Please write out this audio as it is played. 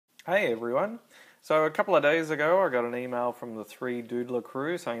Hey everyone. So a couple of days ago I got an email from the 3Doodler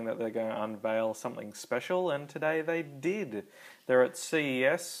crew saying that they're going to unveil something special, and today they did. They're at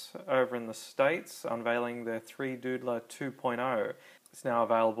CES over in the States unveiling their 3Doodler 2.0. It's now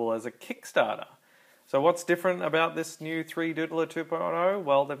available as a Kickstarter. So what's different about this new 3Doodler 2.0?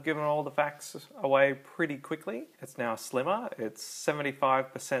 Well, they've given all the facts away pretty quickly. It's now slimmer. It's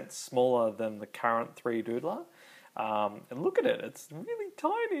 75% smaller than the current 3Doodler. And look at it, it's really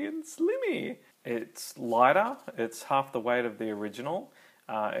tiny and slimmy. It's lighter, it's half the weight of the original.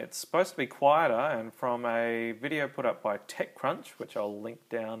 It's supposed to be quieter, and from a video put up by TechCrunch, which I'll link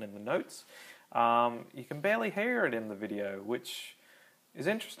down in the notes, you can barely hear it in the video, which is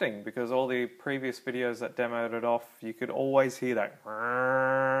interesting because all the previous videos that demoed it off, you could always hear that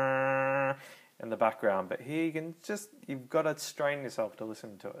in the background, but here you've got to strain yourself to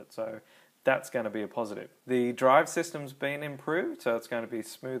listen to it. So that's going to be a positive. The drive system's been improved, so it's going to be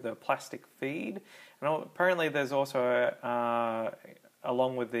smoother plastic feed. And apparently there's also,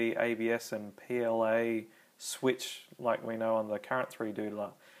 along with the ABS and PLA switch like we know on the current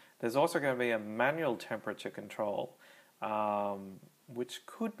 3Doodler, there's also going to be a manual temperature control, which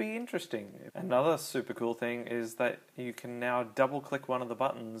could be interesting. Another super cool thing is that you can now double click one of the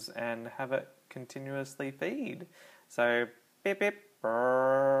buttons and have it continuously feed. So beep beep,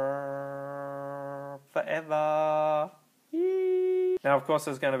 forever. Yee. Now, of course,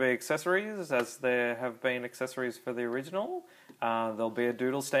 there's going to be accessories, as there have been accessories for the original. There'll be a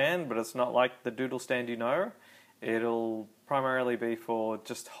doodle stand, but it's not like the doodle stand you know. It'll primarily be for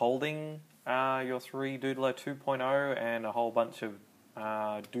just holding your 3Doodler 2.0 and a whole bunch of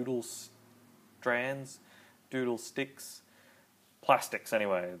doodle strands, doodle sticks, plastics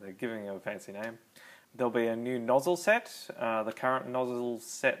anyway. They're giving it a fancy name. There'll be a new nozzle set. The current nozzle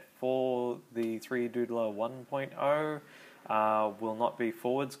set for the 3Doodler 1.0 will not be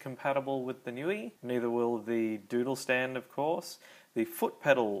forwards compatible with the newie. Neither will the doodle stand, of course. The foot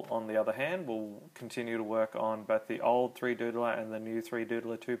pedal, on the other hand, will continue to work on both the old 3Doodler and the new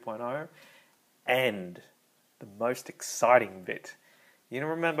 3Doodler 2.0. And the most exciting bit. You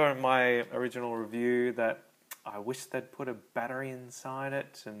remember in my original review that I wish they'd put a battery inside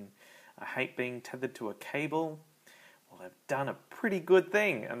it and I hate being tethered to a cable? Well, they've done a pretty good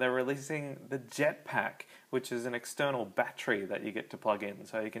thing, and they're releasing the Jetpack, which is an external battery that you get to plug in,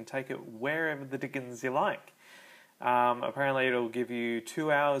 so you can take it wherever the dickens you like. Apparently it'll give you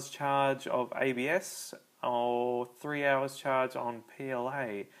 2 hours charge of ABS or 3 hours charge on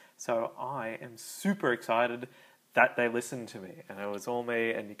PLA. So I am super excited that they listened to me, and it was all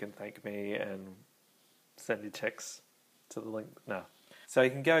me, and you can thank me and send your texts to the link. No. So you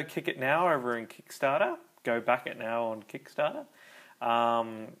can go kick it now over in Kickstarter. Go back it now on Kickstarter.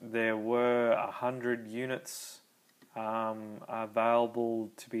 There were 100 units available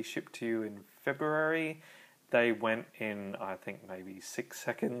to be shipped to you in February. They went in, I think, maybe 6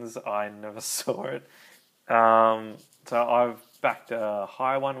 seconds. I never saw it. So I've backed a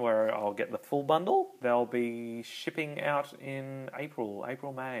high one where I'll get the full bundle. They'll be shipping out in April,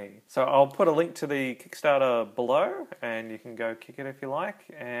 May. So I'll put a link to the Kickstarter below, and you can go kick it if you like.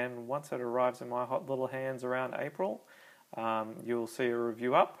 And once it arrives in my hot little hands around April, you'll see a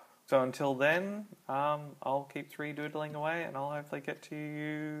review up. So until then, I'll keep 3Doodling away, and I'll hopefully get to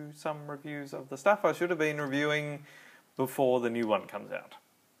you some reviews of the stuff I should have been reviewing before the new one comes out.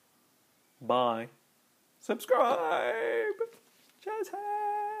 Bye. Subscribe! Jazz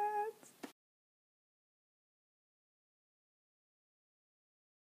hands!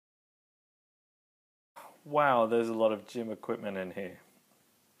 Wow, there's a lot of gym equipment in here.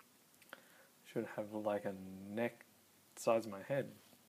 Should have like a neck the size of my head.